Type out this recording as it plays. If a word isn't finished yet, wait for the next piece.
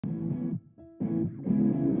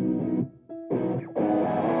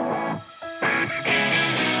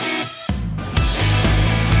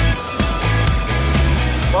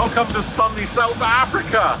welcome to sunny South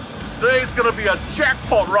Africa. Today's gonna be a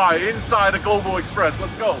jackpot ride inside the Global Express.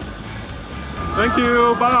 Let's go. Thank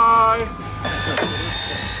you, bye.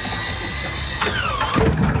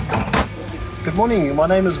 Good morning, my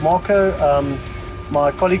name is Marco.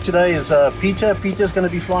 My colleague today is Peter. Peter's going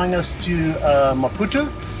to be flying us to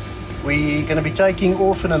Maputo. We're going to be taking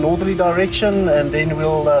off in a northerly direction and then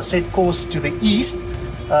we'll set course to the east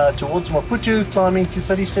towards Maputo, climbing to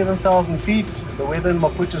 37,000 feet. The weather in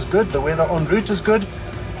Maputo is good, the weather en route is good.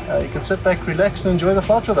 You can sit back, relax and enjoy the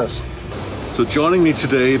flight with us. So joining me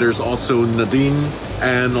today, there's also Nadine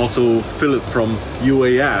and also Philip from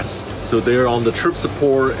UAS. So they're on the trip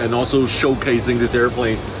support and also showcasing this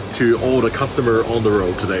airplane to all the customer on the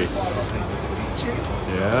road today.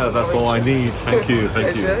 Yeah, that's all I need. Thank you,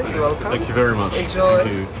 thank you. You're welcome. Thank you very much. Enjoy.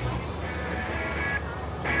 Thank you.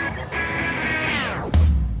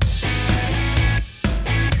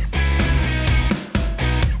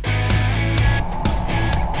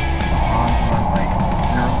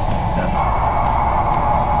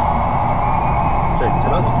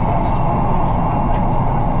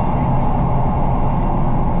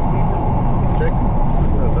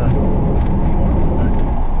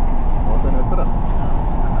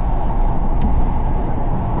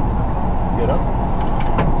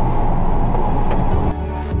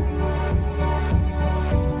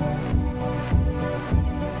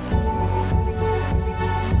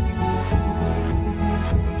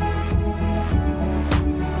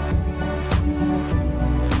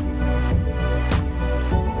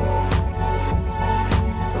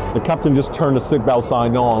 The captain just turned the seatbelt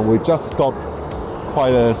sign on. We just got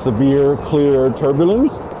quite a severe, clear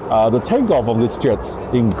turbulence. The takeoff of this jet's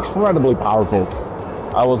incredibly powerful.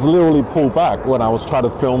 I was literally pulled back when I was trying to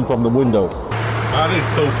film from the window. That is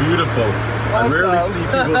so beautiful. Awesome. I rarely see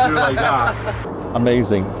people do like that.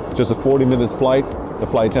 Amazing. Just a 40-minute flight. The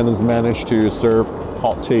flight attendants managed to serve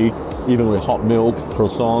hot tea, even with hot milk,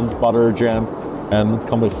 croissant, butter, jam, and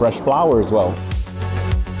come with fresh flour as well.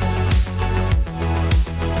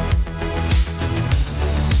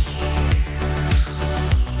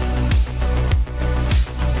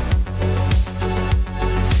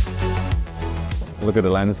 Look at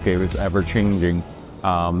the landscape, it's ever changing.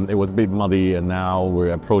 It was a bit muddy and now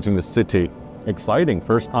we're approaching the city. Exciting,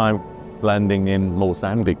 first time landing in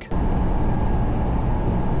Mozambique. 50.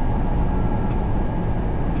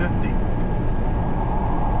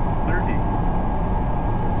 30.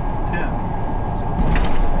 10.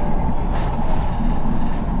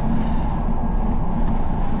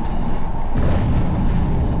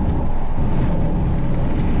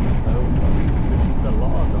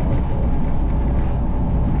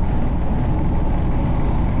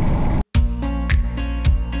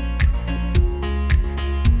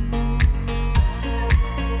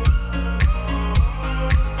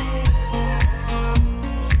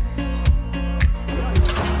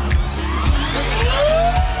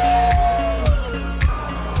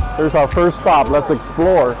 Here's our first stop, let's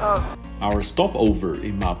explore. Our stopover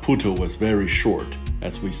in Maputo was very short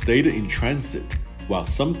as we stayed in transit while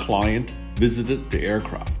some client visited the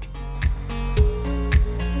aircraft.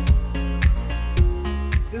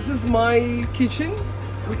 This is my kitchen.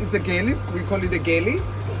 It's a galley, we call it a galley.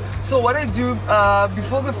 So what I do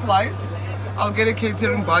before the flight, I'll get a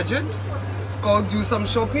catering budget, go do some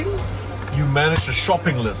shopping. You manage the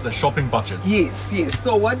shopping list, the shopping budget. Yes, yes.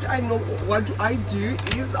 So what I do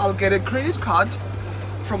is I'll get a credit card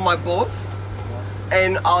from my boss,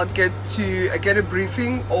 and I'll get a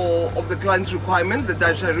briefing of the client's requirements, the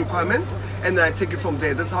dietary requirements, and then I take it from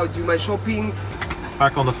there. That's how I do my shopping.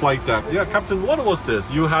 Back on the flight deck. Yeah, Captain, what was this?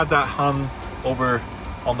 You had that hung over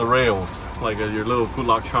on the rails, like your little good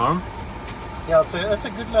luck charm. Yeah, it's a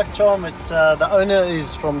good luck charm. The owner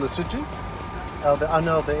is from Lesotho. The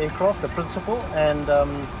owner of the aircraft, the principal, and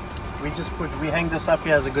we hang this up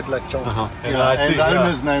here as a good luck charm. And the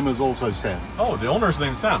owner's name is also Sam. Oh, the owner's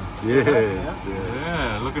name's Sam. Yes,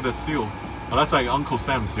 yeah. Look at the seal. Well, that's like Uncle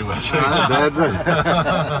Sam's seal, actually. That's it.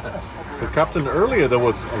 So, Captain, earlier there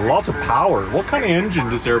was a lot of power. What kind of engine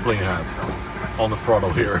this airplane has on the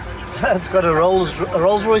throttle here? It's got a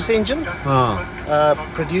Rolls-Royce engine.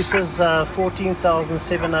 Produces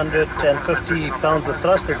 14,750 pounds of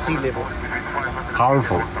thrust at sea level.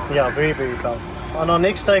 Powerful. Yeah, very, very powerful. On our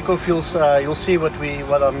next takeoff, you'll see what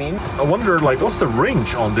I mean. I wonder, what's the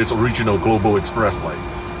range on this original Global Express like?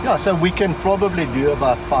 Yeah, so we can probably do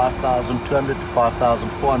about 5,200 to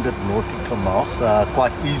 5,400 nautical miles,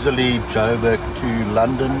 quite easily Joburg to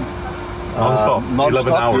London. Non-stop,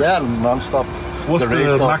 11 hours. Yeah, non-stop. What's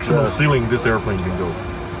the maximum ceiling this airplane can go?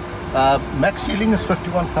 Max ceiling is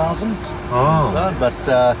 51,000. Oh. But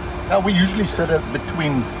we usually set it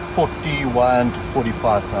between 41 to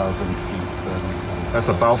 45,000 feet. That's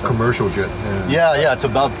above commercial jet. Yeah, it's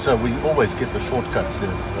above. So we always get the shortcuts,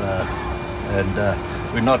 and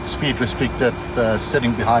we're not speed restricted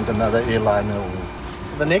sitting behind another airliner.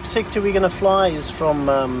 The next sector we're going to fly is from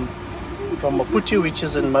Maputo, which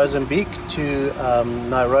is in Mozambique, to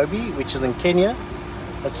Nairobi, which is in Kenya.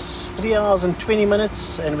 It's 3 hours and 20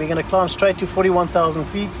 minutes, and we're going to climb straight to 41,000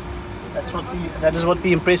 feet. That is what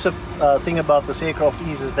the impressive thing about this aircraft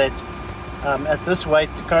is that at this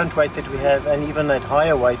weight, the current weight that we have, and even at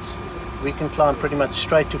higher weights, we can climb pretty much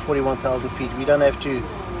straight to 41,000 feet. We don't have to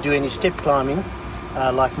do any step climbing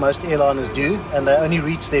like most airliners do, and they only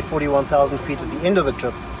reach their 41,000 feet at the end of the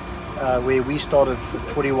trip, where we started at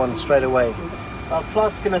 41 straight away. Our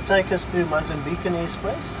flight's going to take us through Mozambican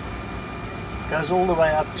airspace, goes all the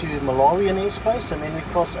way up to Malawian airspace, and then we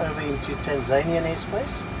cross over into Tanzanian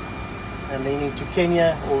airspace, and then into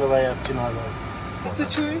Kenya all the way up to Nairobi. Mr.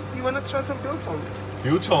 Chui, you want to try some biltong?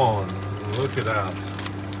 Biltong, look at that.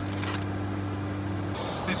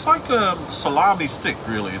 It's like a salami stick,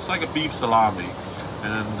 really. It's like a beef salami,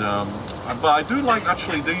 and but I do like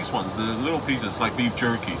actually these ones, the little pieces, like beef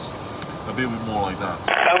jerkies, a bit more like that.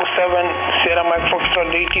 Tango 7, Sierra Mike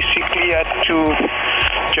Foxtrot ATC clear to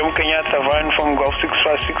Jomo Kenyatta, Ryan from Golf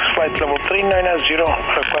 656, flight level 3990,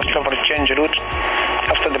 request level change route.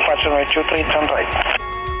 After departure, right 23, turn right.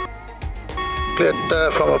 Cleared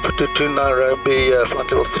from Maputo to Nairobi, flight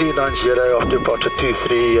level 390, after departure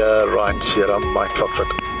 23, Ryan Sierra Mike Foxtrot.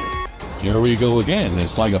 Here we go again.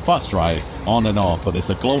 It's like a bus ride, on and off, but it's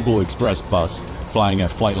a Global Express bus flying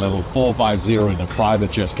at flight level 450 in a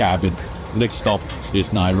private jet cabin. Next stop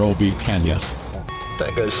is Nairobi, Kenya.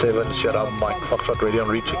 Tango 7, Sierra Mike Foxtrot, ready on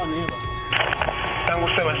reaching. Tango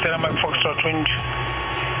 7, Sierra Mike Foxtrot, wind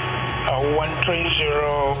 130,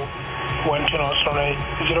 12 knots, runway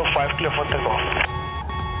 05, clear for takeoff.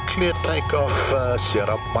 Clear takeoff,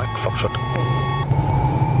 Sierra Mike Foxtrot.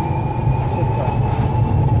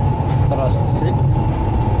 Set.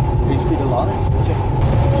 Please speed alive. Check.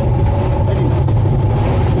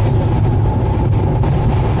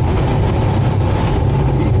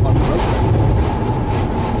 On the road.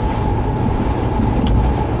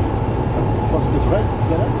 Positive right,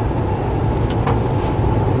 get up.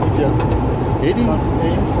 If you're heading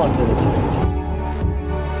aim, front level change.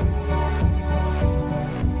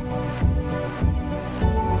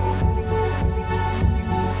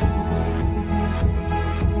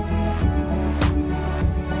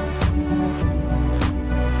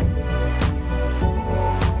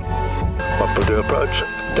 Maputo approach,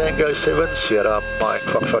 Tango 7, Sierra Mike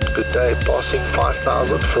Foxtrot, good day, passing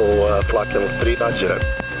 5,000 for flight level 390.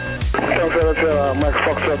 Tango 7, Sierra Mike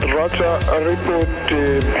Foxtrot, roger, report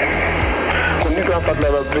to flight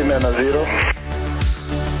level 390.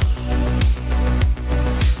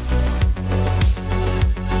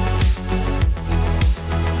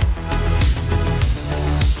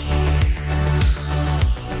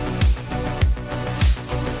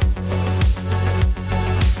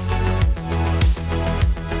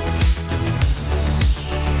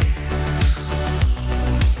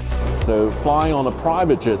 So flying on a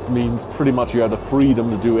private jet means pretty much you have the freedom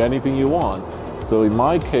to do anything you want. So in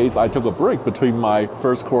my case, I took a break between my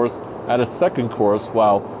first course and a second course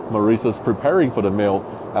while Marissa's preparing for the meal,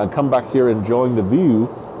 and come back here enjoying the view.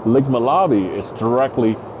 Lake Malawi is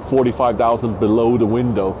directly 45,000 below the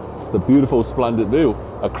window. It's a beautiful, splendid view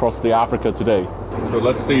across the Africa today. So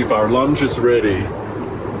let's see if our lunch is ready.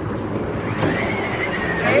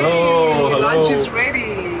 Hey, hello. Lunch is ready.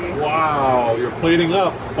 Wow, you're cleaning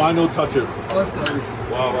up. Final touches. Awesome.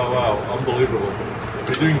 Wow. Unbelievable.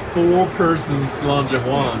 You're doing 4 persons lunch at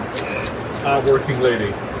once. Hard-working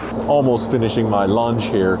lady. Almost finishing my lunch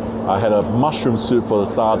here. I had a mushroom soup for the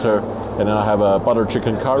starter, and then I have a butter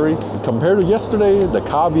chicken curry. Compared to yesterday, the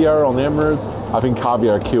caviar on Emirates, I think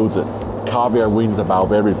caviar kills it. Caviar wins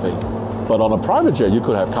above everything. But on a private jet, you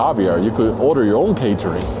could have caviar. You could order your own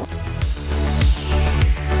catering.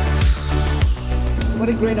 What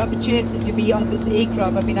a great opportunity to be on this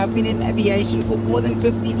aircraft. I mean, I've been in aviation for more than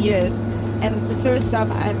 15 years, and it's the first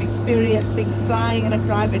time I'm experiencing flying in a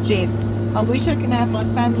private jet. I wish I can have my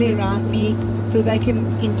family around me so they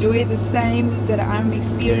can enjoy the same that I'm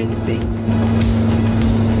experiencing.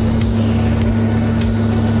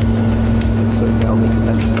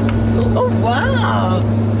 Oh wow!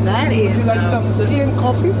 That is. Would you like some tea and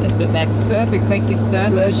coffee? That's perfect. Thank you so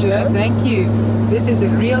much. Thank you. This is a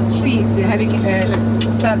real treat to having a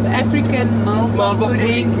South African malva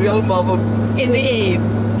pudding, real malva in the air.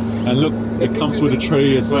 And look, it comes with a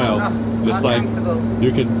tray as well. It's like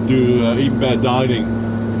you can do in-bed dining.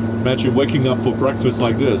 Imagine waking up for breakfast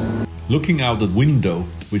like this. Looking out the window,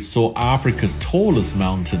 we saw Africa's tallest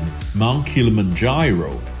mountain, Mount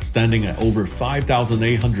Kilimanjaro, standing at over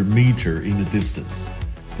 5,800 meters in the distance.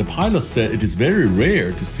 The pilot said it is very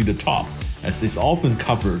rare to see the top, as it's often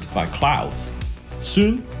covered by clouds.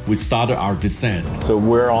 Soon, we started our descent. So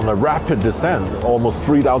we're on a rapid descent, almost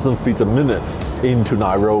 3,000 feet a minute into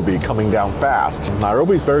Nairobi, coming down fast.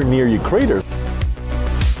 Nairobi is very near Equator.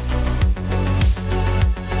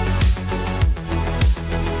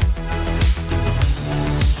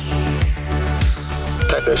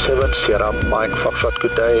 Tango 7, Sierra Mike Foxtrot,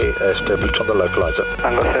 good day, established on the localizer.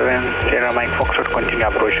 Tango 7, Sierra Mike Foxtrot, continue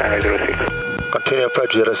approach runway 06. Continue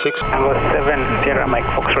approach 06. Tango 7, Sierra Mike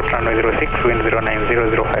Foxtrot, runway 06, wind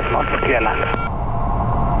 09005 knots, clear land.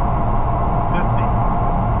 50,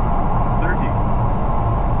 30,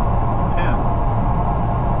 10.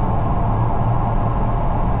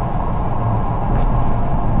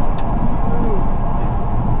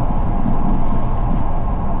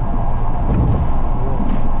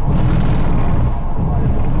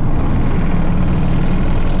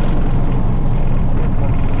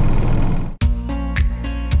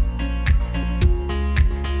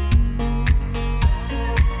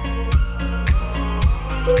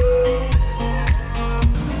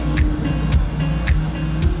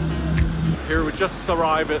 Here we just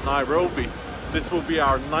arrived at Nairobi. This will be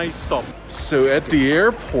our night stop. So at the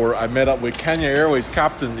airport, I met up with Kenya Airways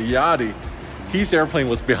Captain Iyadi. His airplane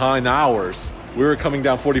was behind ours. We were coming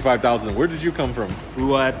down 45,000. Where did you come from? We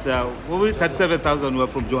were at 37,000. We were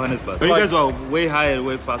from Johannesburg. But you guys were way higher and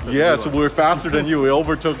way faster. Yeah, so we were faster than you. We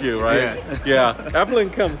overtook you, right? Yeah. Yeah. Evelyn,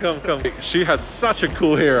 come. She has such a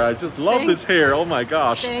cool hair. I just love this hair. Oh my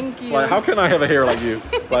gosh. Thank you. Like, how can I have a hair like you?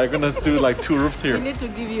 Like, I'm gonna do like 2 roofs here. We need to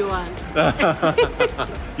give you one.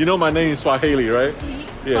 You know my name is Swahili, right?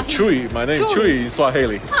 Yeah, Chui. My name is Chui in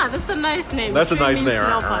Swahili. Ah, that's a nice name. That's a Chui nice means name.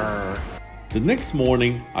 leopards. The next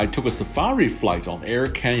morning, I took a safari flight on Air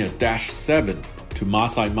Kenya-7 to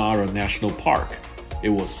Masai Mara National Park. It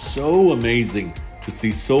was so amazing to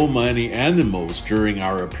see so many animals during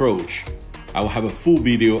our approach. I will have a full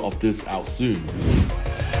video of this out soon.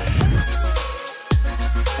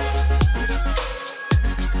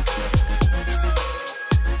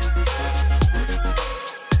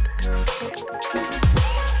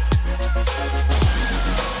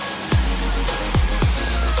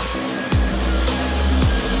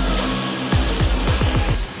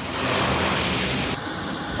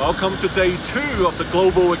 Welcome to day 2 of the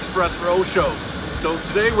Global Express Roadshow. So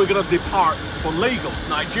today we're gonna depart for Lagos,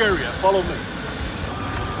 Nigeria. Follow me.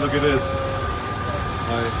 Look at this.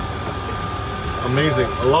 Amazing.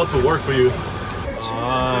 A lot of work for you.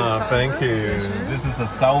 Thank you. This is a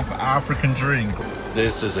South African drink.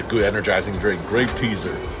 This is a good energizing drink. Great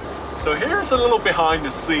teaser. So here's a little behind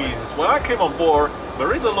the scenes. When I came on board,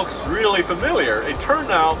 Marisa looks really familiar. It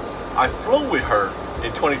turned out I flew with her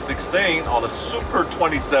in 2016 on a Super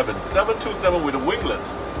 27, 727 with the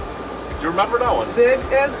winglets. Do you remember that one?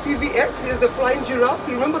 ZSPVX is the flying giraffe.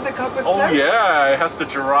 You remember the carpet set? Yeah, it has the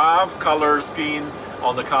giraffe color scheme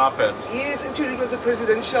on the carpet. Yes, actually it was a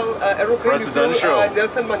presidential aeroplane. Presidential.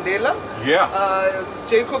 Nelson Mandela. Yeah.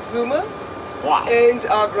 Jacob Zuma. Wow. And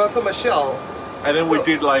Graça Machel. And then we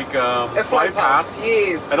did like a flight pass.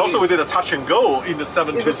 Yes. And also we did a touch and go in the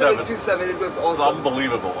 727. In the 727, it was awesome. It's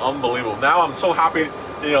unbelievable. Now I'm so happy.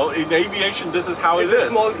 You know, in aviation, this is how it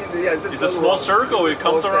is. It's a small circle. It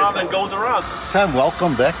comes around and goes around. Sam,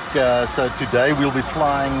 welcome back. So today we'll be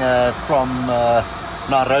flying from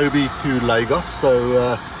Nairobi to Lagos.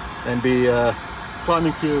 So and be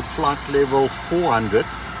climbing to flight level 400,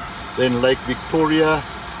 then Lake Victoria,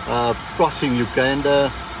 crossing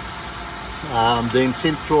Uganda. Then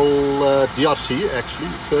Central DRC actually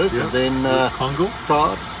first, and then Congo,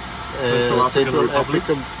 Central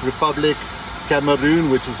African Republic, Cameroon,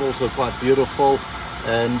 which is also quite beautiful,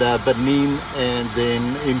 and Benin, and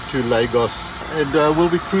then into Lagos. And we'll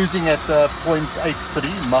be cruising at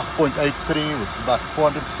 0.83, Mach 0.83, which is about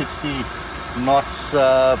 460 knots,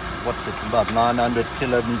 about 900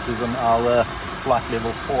 kilometers an hour, flight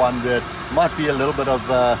level 400. Might be a little bit of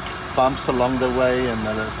bumps along the way and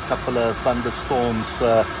a couple of thunderstorms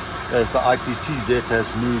as the IPCZ has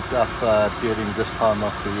moved up during this time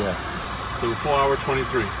of the year. So 4 hours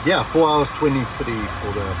 23. Yeah, 4 hours 23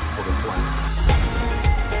 for the flight.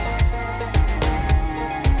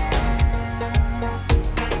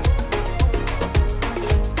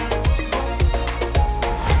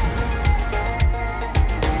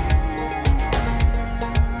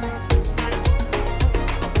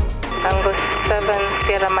 Tango 7,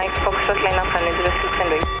 Sierra Mike Foxtrot, line up runway 06 and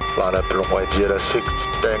wait. Line up runway 06,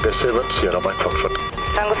 Tango 7, Sierra Mike Foxtrot.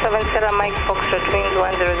 Tango 7, Sierra Mike Foxtrot, wind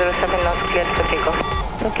 1007 knots, cleared for takeoff.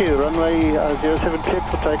 Thank you. Runway 07 cleared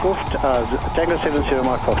for takeoff. Tango 70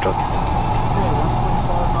 Mike Foxtrot.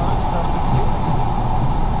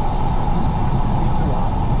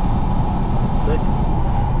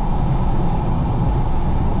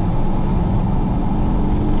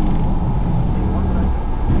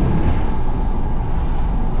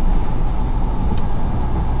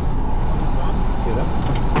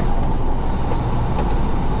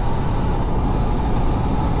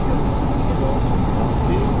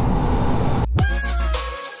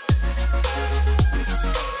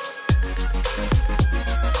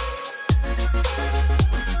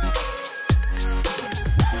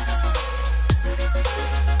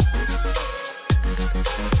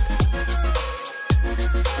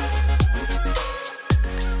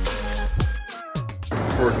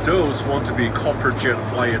 For those who want to be corporate jet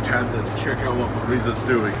flight attendant, check out what Marisa's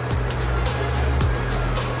doing.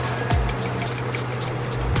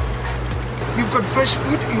 You've got fresh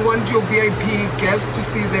food, you want your VIP guests to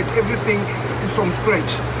see that everything is from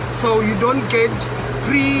scratch. So you don't get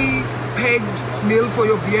pre-pegged meal for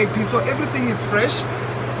your VIP, so everything is fresh.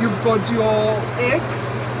 You've got your egg,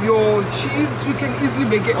 your cheese, you can easily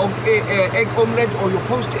make an egg omelette or your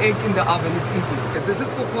poached egg in the oven, it's easy. This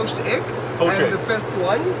is for poached egg, and the first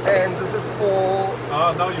one, and this is for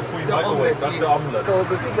now you put in the microwave, omelette. that's the omelette. So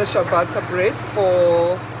this is the ciabatta bread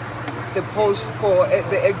for the poached, for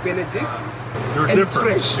the egg benedict. You're and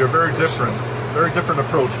different, it's fresh. you're very different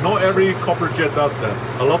approach. Not every corporate jet does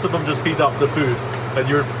that. A lot of them just heat up the food and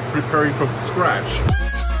you're preparing from scratch.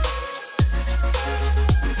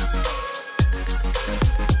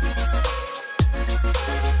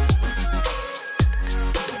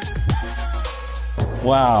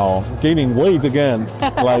 Wow, gaining weight again.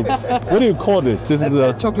 Like, what do you call this? This is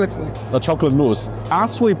a chocolate mousse. A chocolate mousse.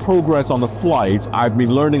 As we progress on the flight, I've been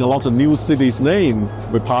learning a lot of new cities' names.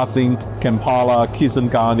 We're passing Kampala,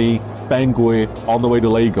 Kisangani, Bangui, on the way to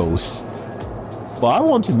Lagos. What I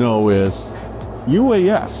want to know is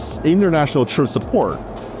UAS International Trip Support.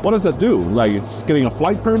 What does that do? Like, it's getting a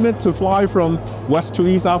flight permit to fly from West to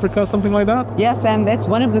East Africa, something like that? Yes, and that's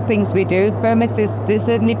one of the things we do. Permits is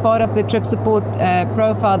certainly part of the trip support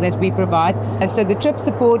profile that we provide. So the trip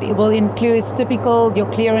support, it will include typical,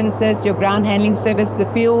 your clearances, your ground handling service, the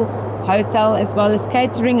fuel, hotel, as well as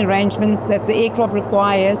catering arrangement that the aircraft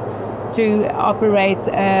requires to operate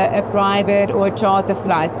a private or a charter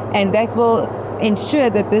flight. And that will ensure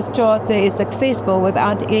that this charter is successful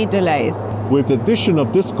without any delays. With the addition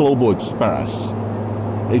of this Global Express,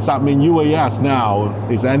 does that mean UAS now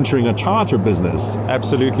is entering a charter business?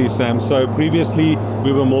 Absolutely, Sam. So previously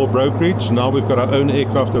we were more brokerage. Now we've got our own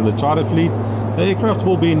aircraft in the charter fleet. The aircraft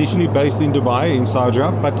will be initially based in Dubai, in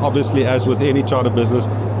Sharjah, but obviously, as with any charter business,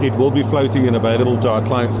 it will be floating and available to our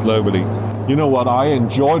clients globally. You know what, I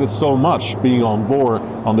enjoyed it so much being on board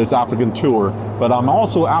on this African tour, but I'm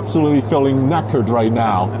also absolutely feeling knackered right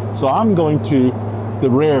now. So I'm going to the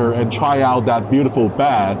rear and try out that beautiful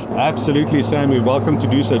bed. Absolutely, Sam, you're welcome to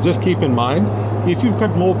do so. Just keep in mind, if you've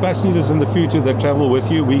got more passengers in the future that travel with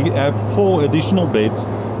you, we have 4 additional beds.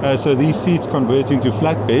 So these seats convert into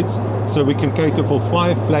flat beds, so we can cater for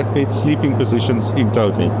 5 flat bed sleeping positions in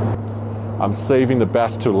total. I'm saving the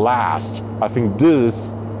best to last. I think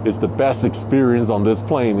this is the best experience on this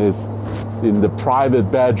plane, is in the private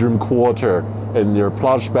bedroom quarter, in your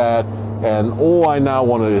plush bed, and all I now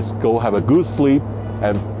want to is go have a good sleep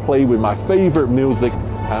and play with my favorite music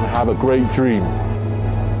and have a great dream.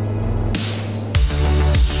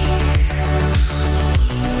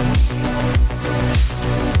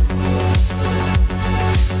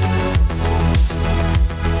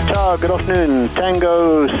 Good afternoon,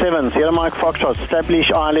 Tango 7, Sierra Mike Foxtrot, establish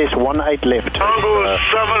ILS 18 left. Tango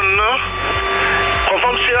 7,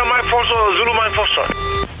 confirm Sierra Mike Foxtrot, Zulu Mike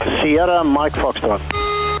Foxtrot. Sierra Mike Foxtrot.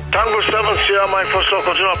 Tango 7, Sierra Mike Foxtrot,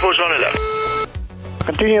 continue approach 18 left.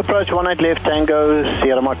 Continue approach 18 left, Tango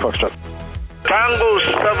Sierra Mike Foxtrot. Tango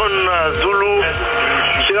 7, Zulu,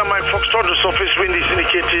 Sierra Mike Foxtrot, the surface wind is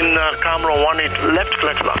indicating camera 18 left,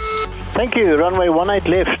 clear to land. Thank you, runway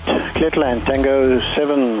 18 left, clear to land, Tango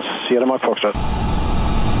 7, Sierra Mike Foxtrot. 10.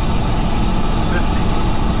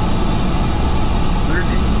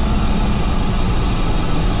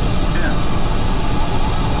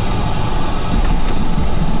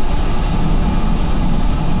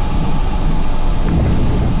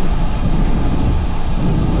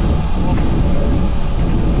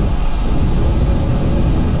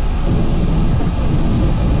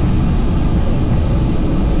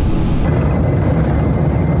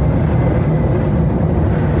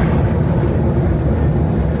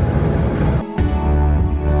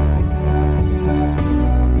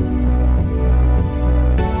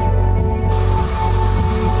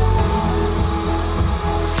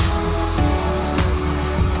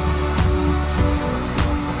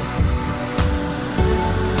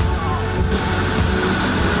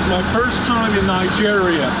 my first time in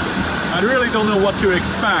Nigeria. I really don't know what to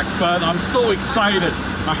expect, but I'm so excited.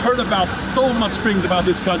 I heard about so much things about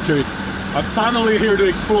this country. I'm finally here to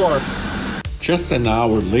explore. Just an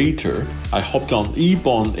hour later, I hopped on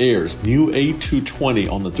Ebon Air's new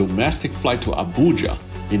A220 on a domestic flight to Abuja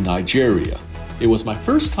in Nigeria. It was my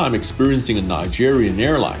first time experiencing a Nigerian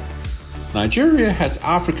airline. Nigeria has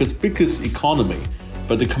Africa's biggest economy,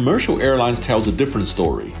 but the commercial airlines tells a different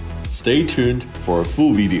story. Stay tuned for a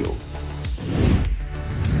full video.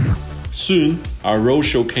 Soon, our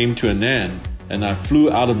roadshow came to an end, and I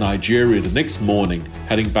flew out of Nigeria the next morning,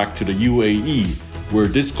 heading back to the UAE, where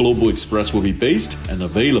this Global Express will be based and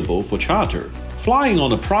available for charter. Flying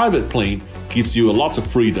on a private plane gives you a lot of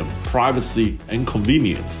freedom, privacy, and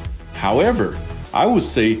convenience. However, I would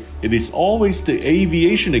say it is always the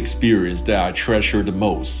aviation experience that I treasure the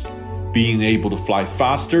most, being able to fly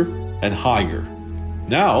faster and higher.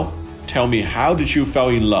 Now, tell me, how did you fall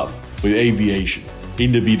in love with aviation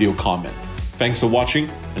in the video comment. Thanks for watching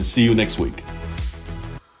and see you next week.